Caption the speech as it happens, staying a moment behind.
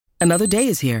Another day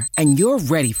is here, and you're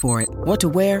ready for it. What to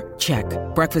wear? Check.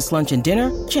 Breakfast, lunch, and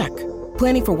dinner? Check.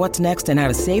 Planning for what's next and how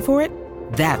to save for it?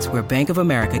 That's where Bank of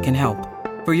America can help.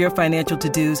 For your financial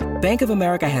to-dos, Bank of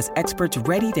America has experts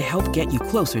ready to help get you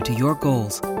closer to your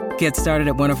goals. Get started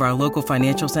at one of our local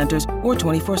financial centers or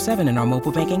 24/7 in our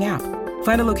mobile banking app.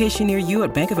 Find a location near you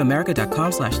at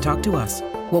bankofamerica.com/talktous.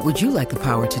 What would you like the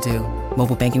power to do?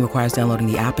 Mobile banking requires downloading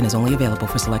the app and is only available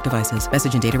for select devices.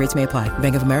 Message and data rates may apply.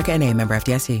 Bank of America N.A., member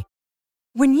FDIC.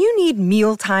 When you need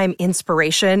mealtime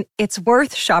inspiration, it's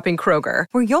worth shopping Kroger,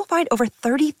 where you'll find over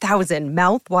 30,000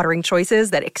 mouth-watering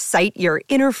choices that excite your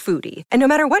inner foodie. And no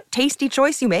matter what tasty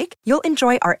choice you make, you'll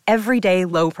enjoy our everyday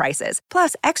low prices,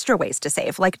 plus extra ways to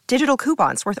save, like digital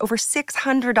coupons worth over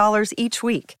 $600 each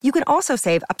week. You can also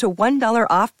save up to $1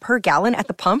 off per gallon at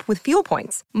the pump with fuel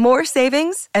points. More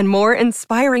savings and more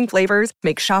inspiring flavors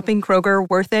make shopping Kroger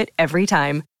worth it every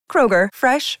time. Kroger,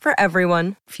 fresh for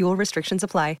everyone. Fuel restrictions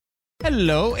apply.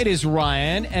 Hello, it is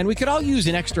Ryan, and we could all use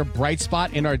an extra bright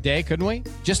spot in our day, couldn't we?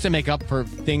 Just to make up for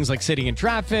things like sitting in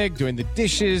traffic, doing the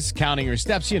dishes, counting your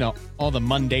steps, all the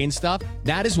mundane stuff.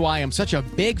 That is why I'm such a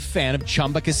big fan of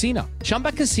Chumba Casino.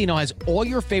 Chumba Casino has all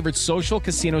your favorite social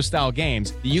casino-style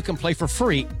games that you can play for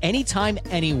free anytime,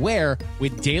 anywhere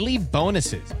with daily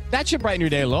bonuses. That should brighten your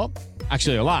day a little.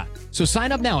 Actually, a lot. So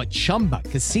sign up now at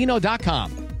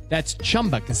ChumbaCasino.com. That's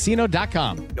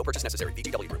ChumbaCasino.com. No purchase necessary.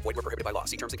 VGW Group. Void where prohibited by law.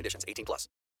 See terms and conditions. 18+.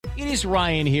 It is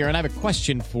Ryan here, and I have a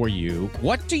question for you.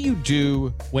 What do you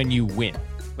do when you win?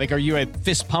 Like, are you a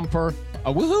fist pumper,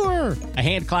 a woohooer, a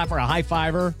hand clapper, a high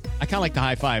fiver? I kind of like the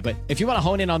high five, but if you want to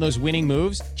hone in on those winning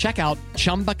moves, check out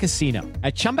Chumba Casino.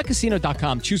 At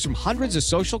ChumbaCasino.com, choose from hundreds of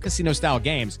social casino-style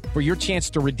games for your chance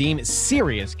to redeem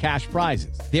serious cash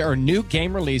prizes. There are new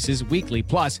game releases weekly,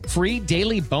 plus free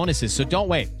daily bonuses, so don't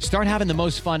wait. Start having the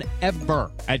most fun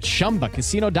ever at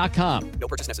ChumbaCasino.com. No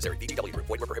purchase necessary. VGW Group.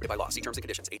 Void where prohibited by law. See terms and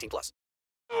conditions. 18+.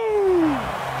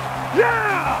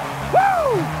 Yeah!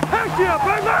 Woo! Heck yeah,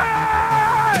 baby!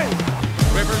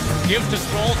 Rivers gives to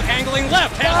Sproles, angling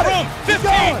left, has room, 15,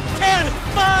 10,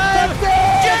 5,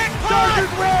 jackpot!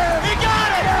 He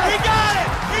got it! He got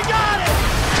it! He got it!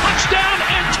 Touchdown,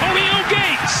 Antonio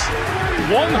Gates!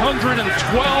 112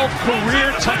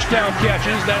 career touchdown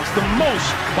catches. That's the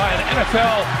most by an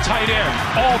NFL tight end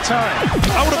all time.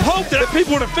 I would have hoped that if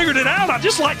people would have figured it out, I'd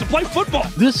just like to play football.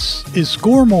 This is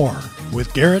Score More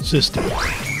with Garrett Sisti.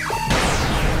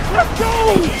 Let's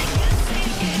go!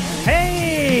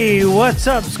 Hey, what's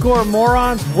up, Score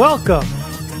Morons? Welcome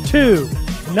to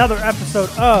another episode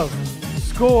of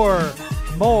Score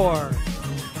More.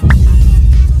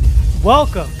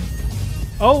 Welcome.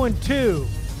 0-2,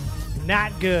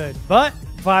 not good, but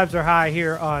vibes are high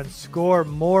here on Score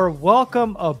More.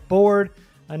 Welcome aboard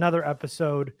another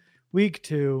episode, week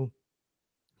 2.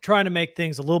 Trying to make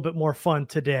things a little bit more fun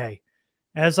today,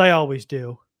 as I always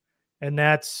do, and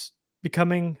that's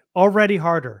becoming already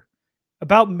harder.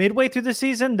 About midway through the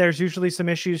season, there's usually some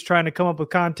issues trying to come up with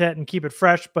content and keep it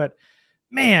fresh, but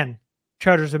man,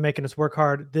 Chargers are making us work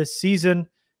hard this season.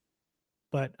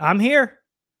 But I'm here,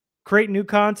 create new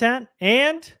content,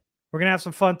 and we're going to have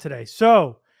some fun today.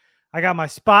 So I got my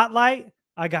spotlight,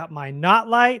 I got my not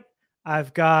light,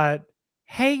 I've got,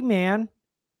 hey man,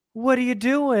 what are you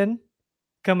doing?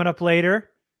 Coming up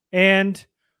later, and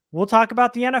we'll talk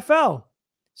about the NFL.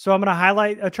 So I'm going to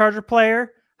highlight a Charger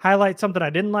player, highlight something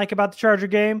I didn't like about the Charger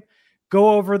game,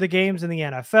 go over the games in the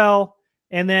NFL,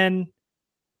 and then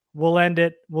we'll end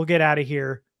it. We'll get out of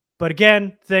here. But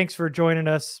again, thanks for joining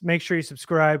us. Make sure you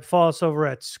subscribe. Follow us over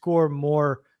at Score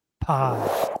More Pod.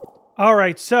 All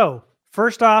right, so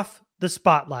first off, the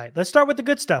spotlight. Let's start with the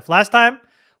good stuff. Last time,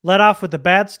 let off with the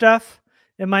bad stuff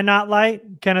in my not light.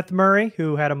 Kenneth Murray,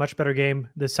 who had a much better game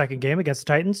this second game against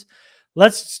the Titans.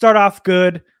 Let's start off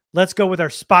good. Let's go with our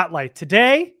spotlight.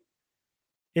 Today,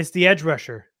 it's the edge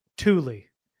rusher, Thule.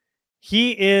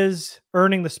 He is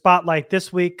earning the spotlight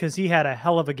this week because he had a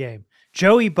hell of a game.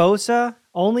 Joey Bosa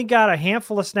only got a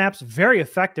handful of snaps, very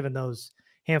effective in those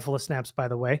handful of snaps, by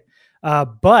the way.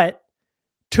 But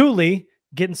Thule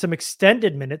getting some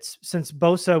extended minutes since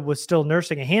Bosa was still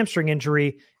nursing a hamstring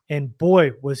injury, and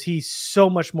boy, was he so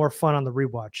much more fun on the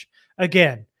rewatch.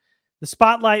 Again, the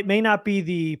spotlight may not be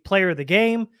the player of the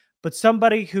game, but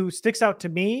somebody who sticks out to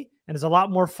me and is a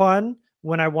lot more fun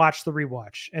when I watch the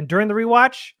rewatch. And during the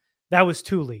rewatch, that was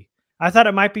Thule. I thought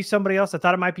it might be somebody else. I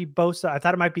thought it might be Bosa. I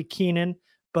thought it might be Keenan.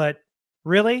 But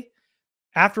really,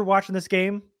 after watching this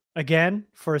game again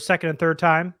for a second and third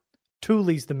time,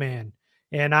 Thule's the man.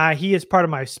 And he is part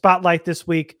of my spotlight this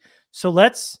week. So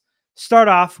let's start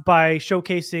off by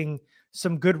showcasing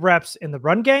some good reps in the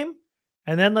run game.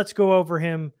 And then let's go over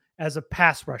him as a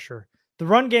pass rusher. The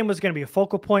run game was going to be a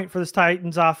focal point for this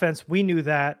Titans offense. We knew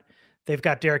that. They've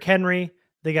got Derrick Henry.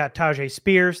 They got Tajay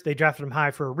Spears. They drafted him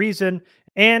high for a reason.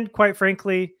 And quite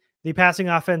frankly, the passing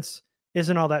offense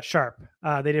isn't all that sharp.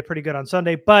 They did pretty good on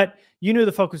Sunday, but you knew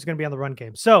the focus was going to be on the run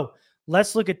game. So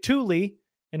let's look at Thule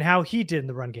and how he did in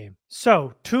the run game.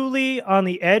 So Thule on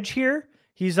the edge here.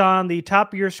 He's on the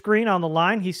top of your screen on the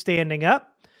line. He's standing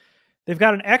up. They've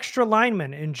got an extra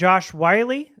lineman in Josh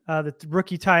Wiley, the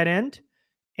rookie tight end.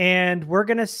 And we're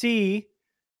going to see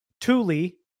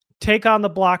Thule take on the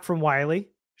block from Wiley,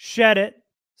 shed it,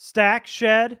 stack,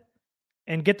 shed,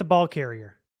 and get the ball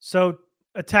carrier. So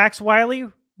attacks Wiley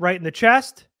right in the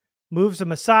chest, moves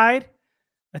him aside,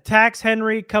 attacks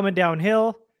Henry coming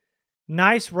downhill.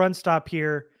 Nice run stop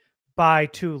here by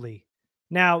Thule.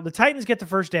 Now, the Titans get the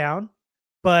first down,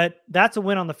 but that's a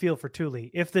win on the field for Thule.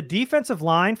 If the defensive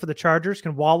line for the Chargers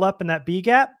can wall up in that B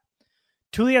gap,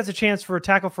 Thule has a chance for a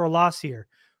tackle for a loss here.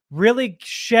 Really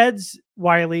sheds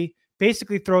Wiley,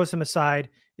 basically throws him aside,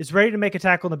 is ready to make a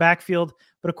tackle in the backfield.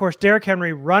 But of course, Derrick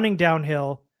Henry running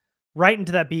downhill right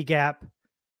into that B gap.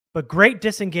 But great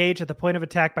disengage at the point of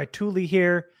attack by Thule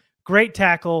here. Great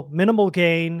tackle, minimal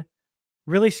gain,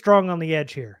 really strong on the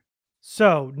edge here.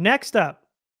 So next up,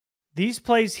 these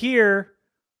plays here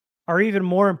are even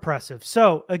more impressive.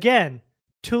 So again,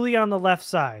 Thule on the left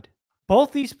side.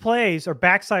 Both these plays are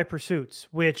backside pursuits,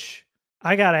 which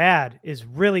I got to add is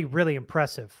really, really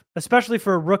impressive, especially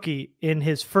for a rookie in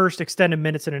his first extended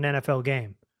minutes in an NFL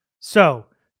game. So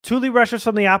Thule rushes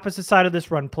from the opposite side of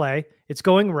this run play. It's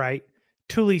going right.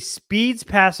 Thule speeds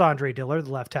past Andre Dillard,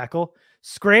 the left tackle,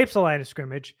 scrapes the line of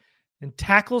scrimmage, and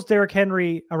tackles Derrick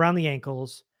Henry around the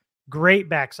ankles. Great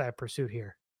backside pursuit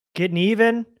here. Getting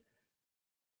even,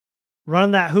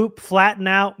 running that hoop, flatten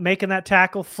out, making that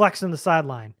tackle, flexing the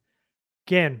sideline.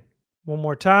 Again, one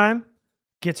more time.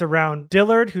 Gets around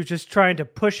Dillard, who's just trying to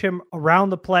push him around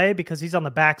the play because he's on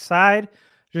the backside,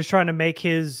 just trying to make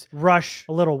his rush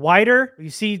a little wider.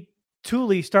 You see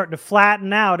Thule starting to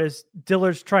flatten out as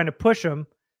Dillard's trying to push him.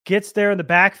 Gets there in the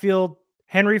backfield.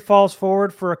 Henry falls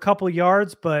forward for a couple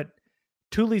yards, but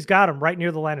Thule's got him right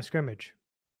near the line of scrimmage.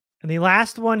 And the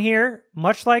last one here,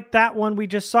 much like that one we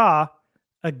just saw,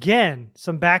 again,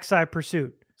 some backside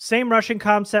pursuit. Same rushing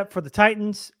concept for the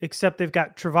Titans, except they've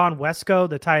got Trevon Wesco,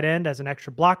 the tight end, as an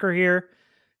extra blocker here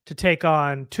to take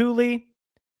on Thule.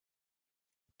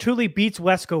 Thule beats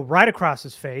Wesco right across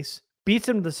his face, beats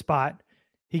him to the spot.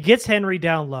 He gets Henry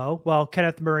down low while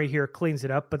Kenneth Murray here cleans it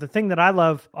up. But the thing that I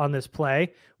love on this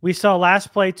play, we saw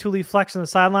last play Thule flex on the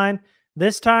sideline.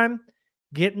 This time,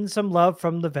 getting some love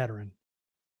from the veteran.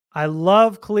 I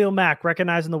love Khalil Mack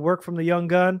recognizing the work from the young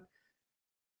gun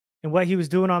and what he was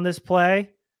doing on this play.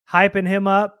 Hyping him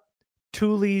up.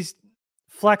 Thule's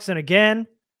flexing again.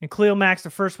 And Khalil Mack's the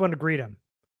first one to greet him.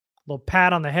 A little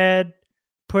pat on the head.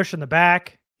 Push in the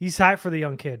back. He's hyped for the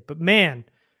young kid. But man,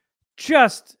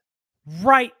 just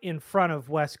right in front of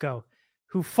Wesco,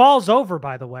 who falls over,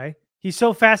 by the way. He's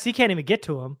so fast he can't even get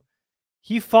to him.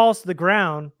 He falls to the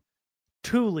ground.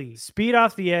 Thule, speed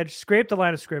off the edge, scrape the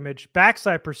line of scrimmage,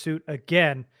 backside pursuit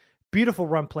again. Beautiful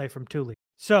run play from Thule.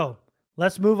 So,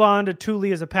 let's move on to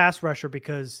Thule as a pass rusher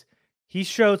because he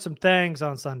showed some things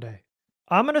on Sunday.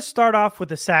 I'm going to start off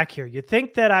with a sack here. You'd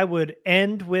think that I would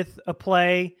end with a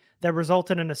play that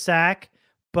resulted in a sack,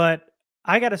 but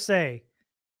I got to say,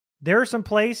 there are some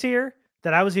plays here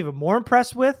that I was even more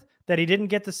impressed with that he didn't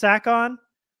get the sack on.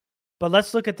 But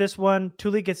let's look at this one.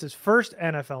 Thule gets his first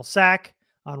NFL sack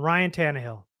on Ryan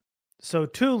Tannehill. So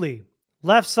Thule,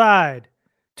 left side.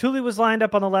 Thule was lined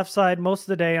up on the left side most of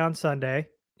the day on Sunday.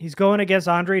 He's going against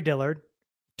Andre Dillard.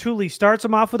 Thule starts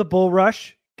him off with a bull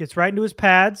rush, gets right into his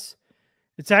pads.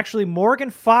 It's actually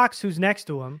Morgan Fox who's next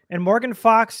to him, and Morgan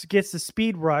Fox gets the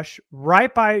speed rush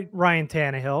right by Ryan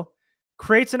Tannehill,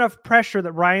 creates enough pressure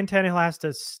that Ryan Tannehill has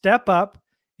to step up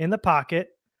in the pocket.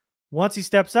 Once he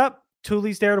steps up,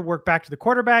 Thule's there to work back to the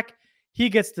quarterback. He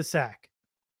gets the sack.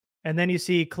 And then you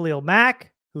see Khalil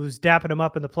Mack, who's dapping him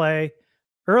up in the play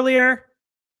earlier,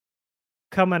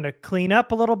 coming to clean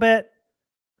up a little bit.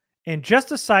 And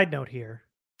just a side note here,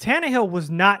 Tannehill was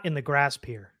not in the grasp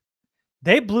here.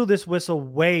 They blew this whistle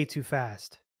way too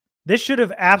fast. This should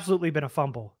have absolutely been a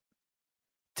fumble.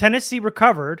 Tennessee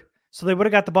recovered, so they would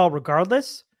have got the ball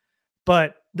regardless,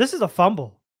 but this is a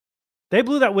fumble. They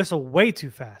blew that whistle way too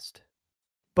fast.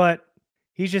 But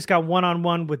he's just got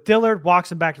one-on-one with Dillard,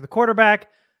 walks him back to the quarterback,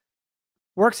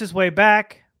 works his way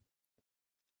back.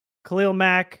 Khalil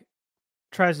Mack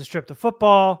tries to strip the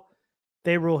football.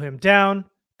 They rule him down.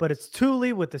 But it's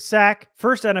Thule with the sack.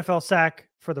 First NFL sack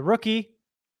for the rookie.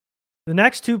 The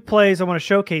next two plays I want to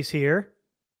showcase here.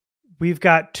 We've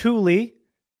got Thule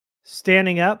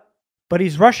standing up, but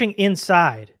he's rushing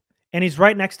inside, and he's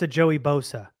right next to Joey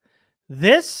Bosa.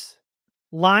 This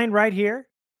line right here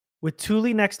with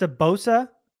Thule next to Bosa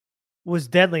was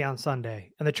deadly on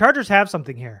Sunday. And the Chargers have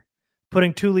something here,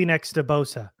 putting Thule next to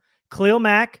Bosa. Khalil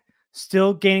Mack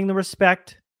still gaining the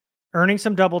respect, earning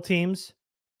some double teams,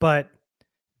 but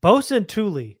Bosa and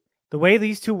Thule, the way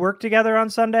these two work together on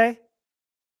Sunday,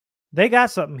 they got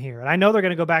something here. And I know they're going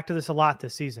to go back to this a lot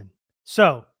this season.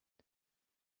 So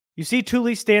you see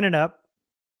Thule standing up.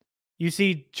 You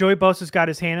see Joey Bosa's got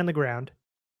his hand on the ground.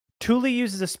 Thule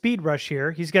uses a speed rush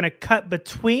here. He's going to cut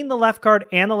between the left guard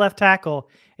and the left tackle,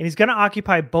 and he's going to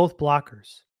occupy both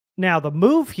blockers. Now, the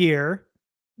move here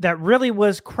that really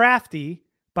was crafty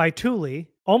by Thule,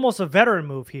 almost a veteran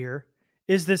move here,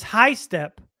 is this high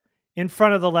step in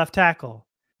front of the left tackle.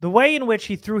 The way in which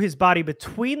he threw his body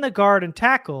between the guard and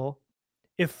tackle,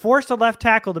 it forced the left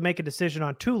tackle to make a decision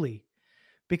on Thule,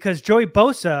 because Joey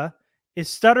Bosa is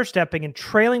stutter stepping and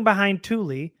trailing behind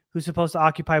Thule, who's supposed to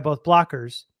occupy both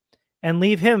blockers, and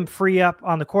leave him free up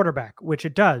on the quarterback, which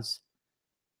it does.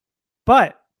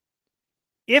 But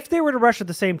if they were to rush at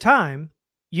the same time,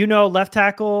 left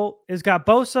tackle has got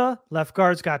Bosa, left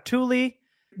guard's got Thule,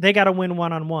 they got to win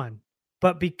one-on-one.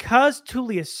 But because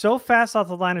Thule is so fast off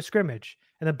the line of scrimmage,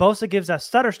 and then Bosa gives that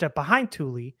stutter step behind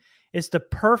Thule, it's the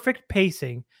perfect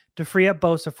pacing to free up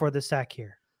Bosa for the sack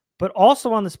here. But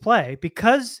also on this play,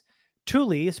 because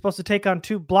Thule is supposed to take on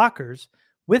two blockers,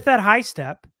 with that high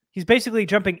step, he's basically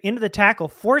jumping into the tackle,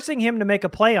 forcing him to make a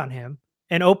play on him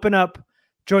and open up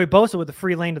Joey Bosa with a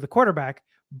free lane to the quarterback.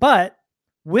 But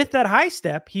with that high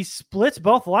step, he splits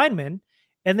both linemen,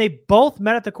 and they both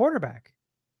met at the quarterback.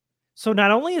 So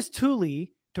not only is Thule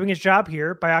doing his job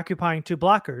here by occupying two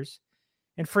blockers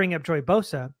and freeing up Joey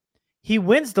Bosa, he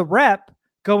wins the rep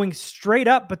going straight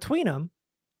up between them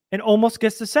and almost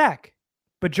gets the sack.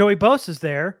 But Joey Bosa's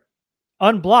there,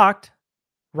 unblocked,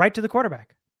 right to the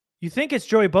quarterback. You think it's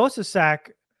Joey Bosa's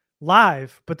sack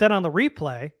live, but then on the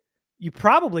replay, you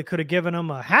probably could have given him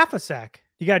a half a sack.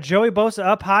 You got Joey Bosa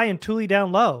up high and Thule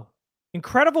down low.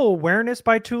 Incredible awareness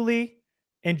by Thule,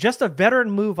 and just a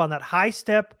veteran move on that high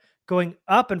step, going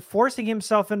up and forcing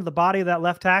himself into the body of that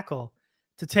left tackle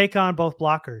to take on both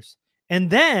blockers. And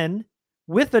then,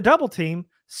 with the double team,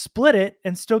 split it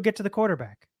and still get to the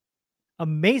quarterback.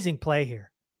 Amazing play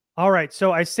here. All right,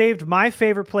 so I saved my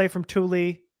favorite play from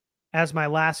Thule as my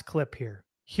last clip here.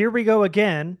 Here we go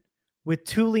again with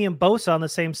Thule and Bosa on the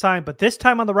same side, but this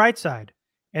time on the right side.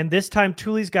 And this time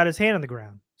Thule's got his hand on the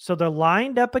ground. So they're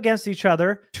lined up against each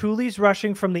other. Thule's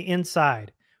rushing from the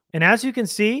inside. And as you can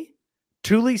see,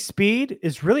 Thule's speed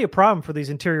is really a problem for these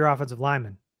interior offensive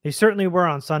linemen. They certainly were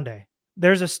on Sunday.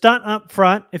 There's a stunt up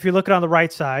front if you're looking on the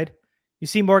right side. You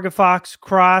see Morgan Fox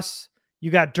cross. You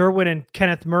got Derwin and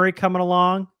Kenneth Murray coming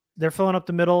along. They're filling up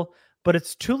the middle. But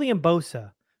it's Thule and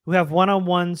Bosa who have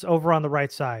one-on-ones over on the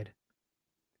right side.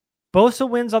 Bosa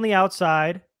wins on the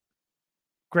outside.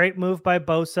 Great move by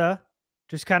Bosa.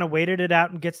 Just kind of waited it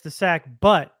out and gets the sack.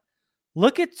 But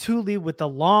look at Thule with the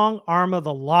long arm of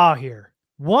the law here.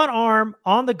 One arm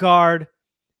on the guard,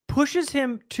 pushes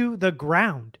him to the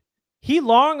ground. He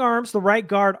long arms the right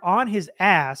guard on his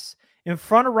ass in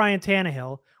front of Ryan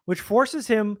Tannehill, which forces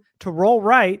him to roll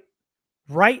right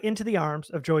into the arms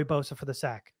of Joey Bosa for the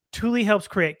sack. Thule helps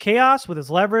create chaos with his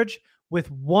leverage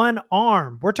with one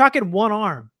arm. We're talking one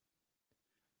arm.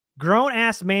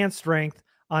 Grown-ass man strength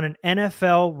on an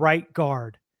NFL right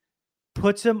guard.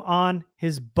 Puts him on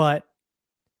his butt.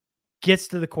 Gets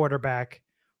to the quarterback.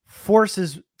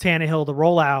 Forces Tannehill to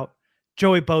roll out.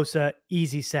 Joey Bosa,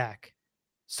 easy sack.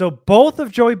 So both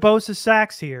of Joey Bosa's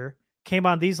sacks here came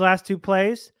on these last two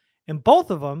plays, and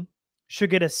both of them should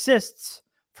get assists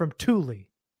from Thule,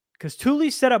 because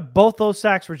Thule set up both those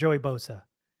sacks for Joey Bosa.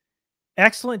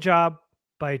 Excellent job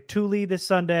by Thule this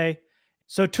Sunday.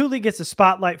 So Thule gets a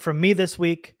spotlight from me this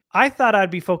week. I thought I'd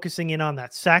be focusing in on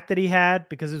that sack that he had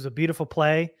because it was a beautiful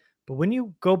play. But when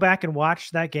you go back and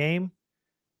watch that game,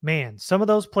 man, some of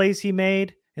those plays he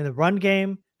made in the run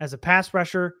game as a pass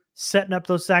rusher, setting up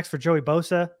those sacks for Joey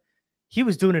Bosa, he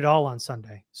was doing it all on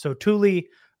Sunday. So Thule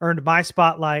earned my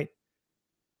spotlight.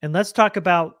 And let's talk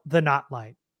about the not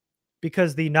light,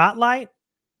 because the not light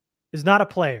is not a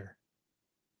player.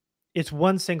 It's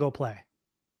one single play.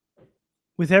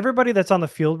 With everybody that's on the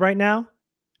field right now,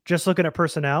 just looking at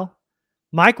personnel,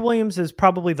 Mike Williams is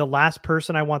probably the last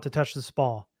person I want to touch this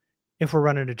ball if we're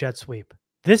running a jet sweep.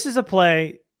 This is a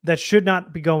play that should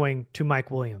not be going to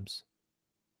Mike Williams.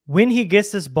 When he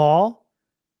gets this ball,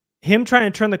 him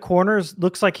trying to turn the corners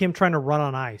looks like him trying to run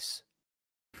on ice.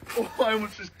 Oh, I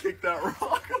almost just kicked that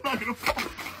rock. I'm not going to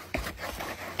fall.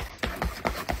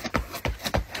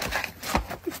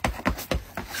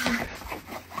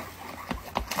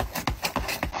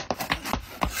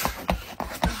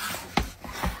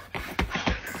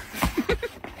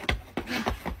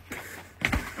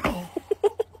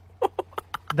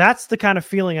 That's the kind of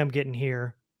feeling I'm getting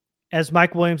here as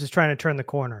Mike Williams is trying to turn the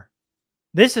corner.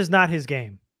 This is not his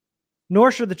game,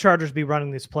 nor should the Chargers be running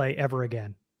this play ever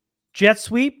again. Jet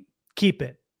sweep, keep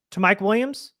it. To Mike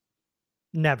Williams,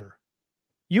 never.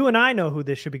 You and I know who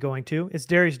this should be going to. It's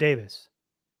Darius Davis.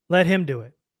 Let him do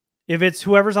it. If it's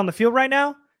whoever's on the field right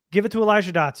now, give it to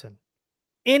Elijah Dotson.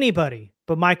 Anybody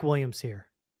but Mike Williams here.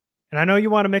 And I know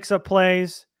you want to mix up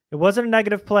plays. It wasn't a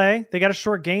negative play. They got a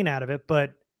short gain out of it,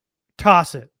 but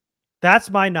toss it.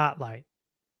 That's my not light.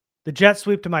 The jet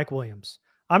sweep to Mike Williams.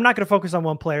 I'm not going to focus on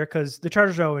one player because the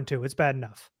Chargers are 0-2. It's bad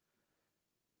enough.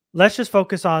 Let's just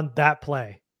focus on that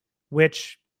play,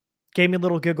 which gave me a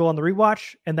little giggle on the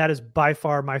rewatch, and that is by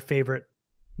far my favorite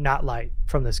not light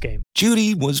from this game.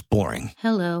 Judy was boring.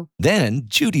 Hello. Then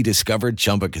Judy discovered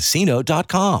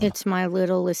ChumbaCasino.com. It's my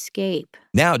little escape.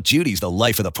 Now Judy's the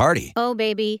life of the party. Oh,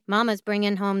 baby, mama's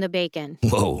bringing home the bacon.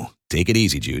 Whoa, take it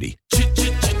easy, Judy.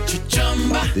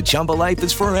 The Chumba life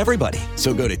is for everybody.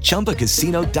 So go to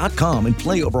ChumbaCasino.com and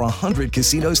play over 100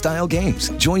 casino-style games.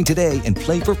 Join today and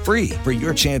play for free for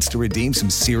your chance to redeem some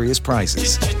serious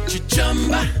prizes.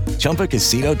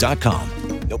 ChumbaCasino.com.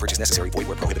 No purchase necessary. Void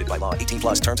where prohibited by law. 18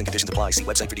 plus terms and conditions apply. See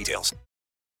website for details.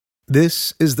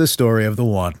 This is the story of the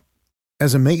one.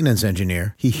 As a maintenance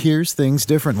engineer, he hears things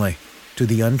differently. To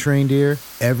the untrained ear,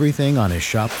 everything on his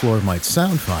shop floor might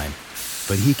sound fine,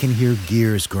 but he can hear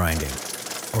gears grinding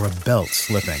or a belt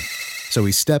slipping. So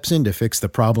he steps in to fix the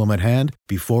problem at hand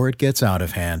before it gets out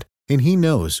of hand. And he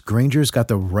knows Grainger's got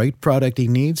the right product he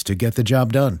needs to get the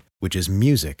job done, which is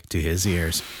music to his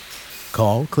ears.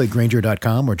 Call, click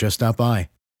Grainger.com, or just stop by.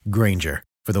 Grainger,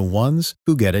 for the ones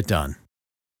who get it done.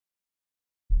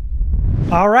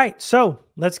 All right, so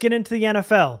let's get into the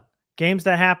NFL. Games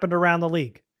that happened around the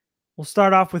league. We'll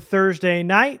start off with Thursday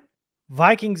night,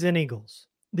 Vikings and Eagles.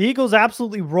 The Eagles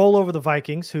absolutely roll over the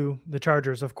Vikings, who the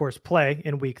Chargers, of course, play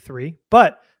in week 3.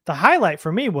 But the highlight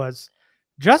for me was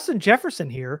Justin Jefferson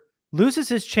here loses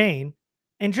his chain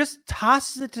and just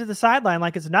tosses it to the sideline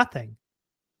like it's nothing.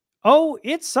 Oh,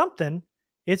 it's something.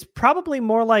 It's probably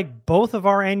more like both of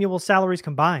our annual salaries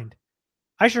combined.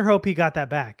 I sure hope he got that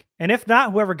back. And if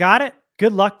not, whoever got it,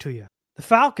 good luck to you. The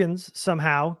Falcons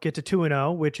somehow get to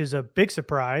 2-0, which is a big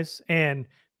surprise. And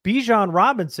Bijan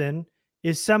Robinson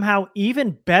is somehow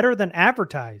even better than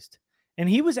advertised. And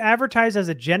he was advertised as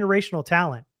a generational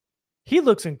talent. He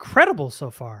looks incredible so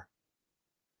far.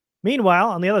 Meanwhile,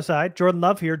 on the other side, Jordan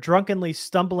Love here drunkenly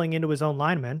stumbling into his own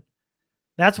lineman.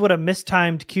 That's what a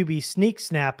mistimed QB sneak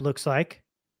snap looks like.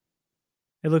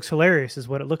 It looks hilarious is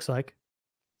what it looks like.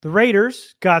 The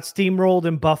Raiders got steamrolled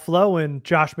in Buffalo, and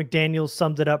Josh McDaniels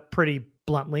summed it up pretty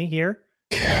bluntly here.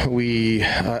 We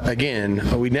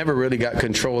never really got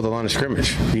control of the line of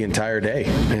scrimmage the entire day.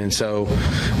 And so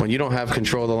when you don't have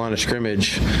control of the line of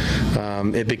scrimmage,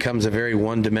 it becomes a very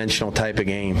one-dimensional type of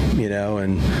game,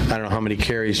 and I don't know how many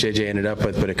carries JJ ended up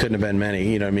with, but it couldn't have been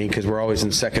many, because we're always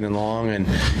in second and long and,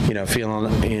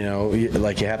 feeling,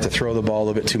 like you have to throw the ball a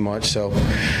little bit too much. So,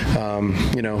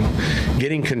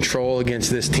 getting control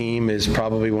against this team is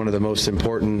probably one of the most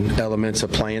important elements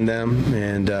of playing them.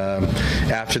 And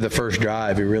after the first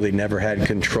drive, we really never had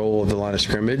control of the line of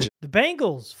scrimmage. The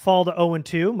Bengals fall to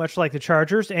 0-2, much like the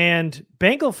Chargers, and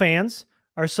Bengal fans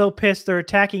are so pissed they're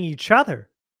attacking each other.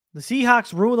 The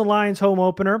Seahawks ruined the Lions' home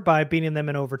opener by beating them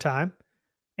in overtime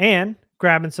and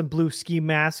grabbing some blue ski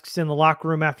masks in the locker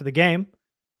room after the game.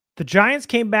 The Giants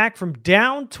came back from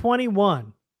down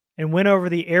 21 and went over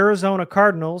the Arizona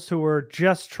Cardinals, who were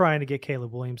just trying to get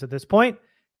Caleb Williams at this point,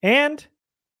 and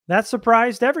that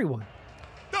surprised everyone.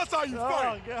 That's how you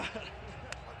fight. God.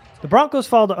 The Broncos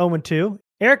fall to 0-2.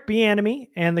 Eric Bieniemy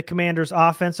and the Commanders'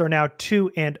 offense are now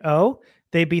 2-0.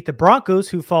 They beat the Broncos,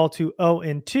 who fall to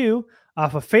 0-2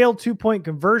 off a failed 2-point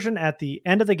conversion at the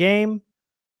end of the game.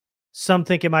 Some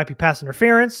think it might be pass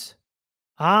interference.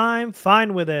 I'm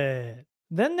fine with it.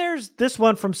 Then there's this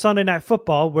one from Sunday Night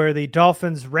Football where the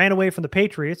Dolphins ran away from the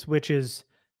Patriots, which is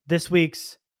this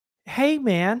week's, hey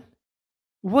man,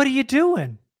 what are you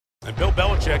doing? And Bill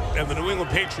Belichick and the New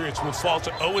England Patriots will fall to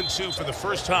 0-2 for the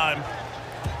first time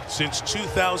since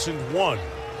 2001.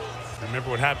 Remember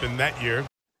what happened that year?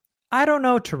 I don't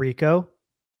know, Tarico.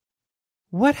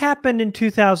 What happened in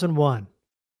 2001?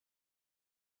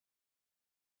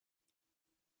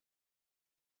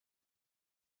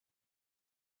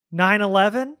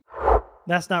 "9/11?"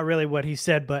 That's not really what he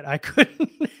said, but I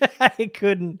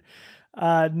couldn't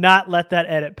not let that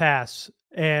edit pass.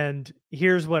 And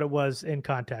here's what it was in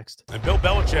context. And Bill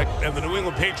Belichick and the New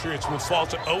England Patriots will fall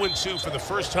to 0-2 for the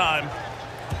first time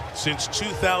since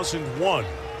 2001.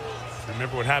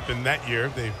 Remember what happened that year?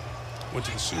 They went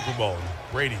to the Super Bowl and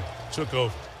Brady took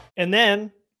over. And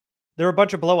then there were a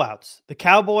bunch of blowouts. The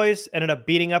Cowboys ended up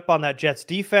beating up on that Jets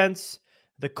defense.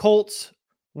 The Colts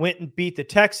went and beat the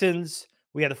Texans.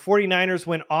 We had the 49ers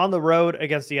win on the road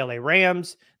against the LA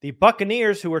Rams. The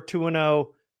Buccaneers, who were 2-0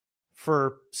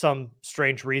 for some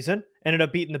strange reason, ended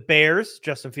up beating the Bears.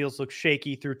 Justin Fields looked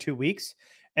shaky through 2 weeks.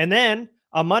 And then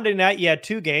on Monday night, you had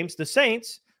 2 games. The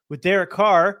Saints, with Derek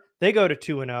Carr, they go to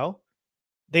 2-0.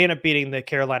 They end up beating the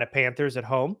Carolina Panthers at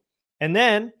home. And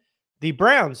then the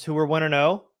Browns, who were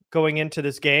 1-0 going into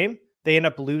this game, they end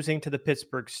up losing to the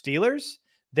Pittsburgh Steelers.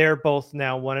 They're both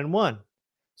now 1-1.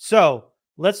 So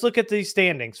let's look at these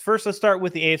standings. First, let's start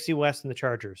with the AFC West and the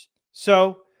Chargers.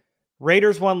 So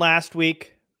Raiders won last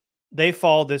week. They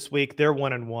fall this week. They're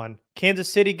 1-1.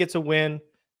 Kansas City gets a win.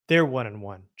 They're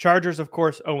 1-1. Chargers, of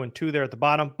course, 0-2 there at the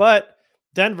bottom. But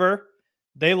Denver,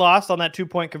 they lost on that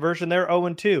 2-point conversion. They're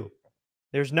 0-2.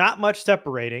 There's not much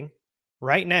separating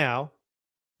right now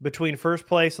between first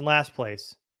place and last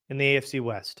place in the AFC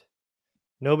West.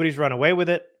 Nobody's run away with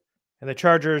it, and the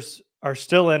Chargers are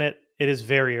still in it. It is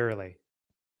very early.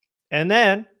 And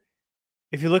then,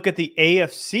 if you look at the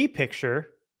AFC picture,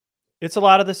 it's a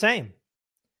lot of the same.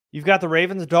 You've got the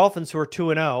Ravens and Dolphins who are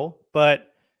 2-0, but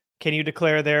can you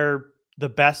declare they're the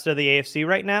best of the AFC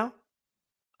right now?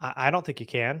 I don't think you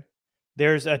can.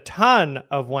 There's a ton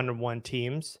of 1-1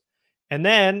 teams. And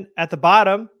then at the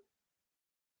bottom,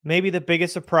 maybe the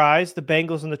biggest surprise, the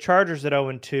Bengals and the Chargers at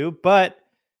 0-2, but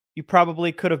you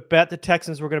probably could have bet the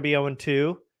Texans were going to be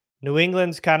 0-2. New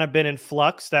England's kind of been in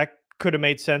flux. That could have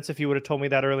made sense if you would have told me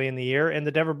that early in the year. And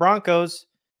the Denver Broncos,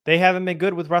 they haven't been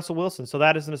good with Russell Wilson, so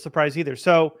that isn't a surprise either.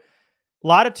 So a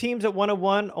lot of teams at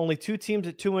 1-1, only 2 teams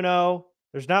at 2-0.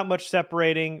 There's not much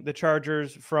separating the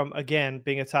Chargers from, again,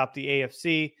 being atop the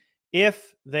AFC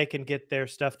if they can get their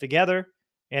stuff together.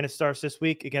 And it starts this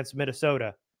week against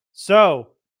Minnesota. So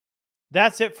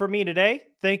that's it for me today.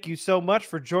 Thank you so much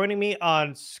for joining me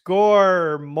on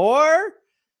Score More.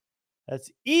 That's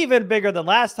even bigger than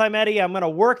last time, Eddie. I'm going to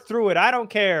work through it. I don't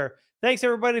care. Thanks,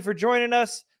 everybody, for joining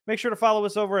us. Make sure to follow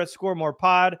us over at Score More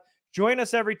Pod. Join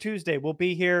us every Tuesday. We'll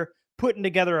be here putting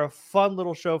together a fun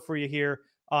little show for you here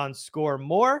on Score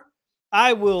More.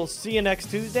 I will see you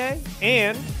next Tuesday,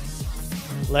 and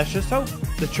let's just hope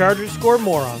the Chargers score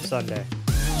more on Sunday.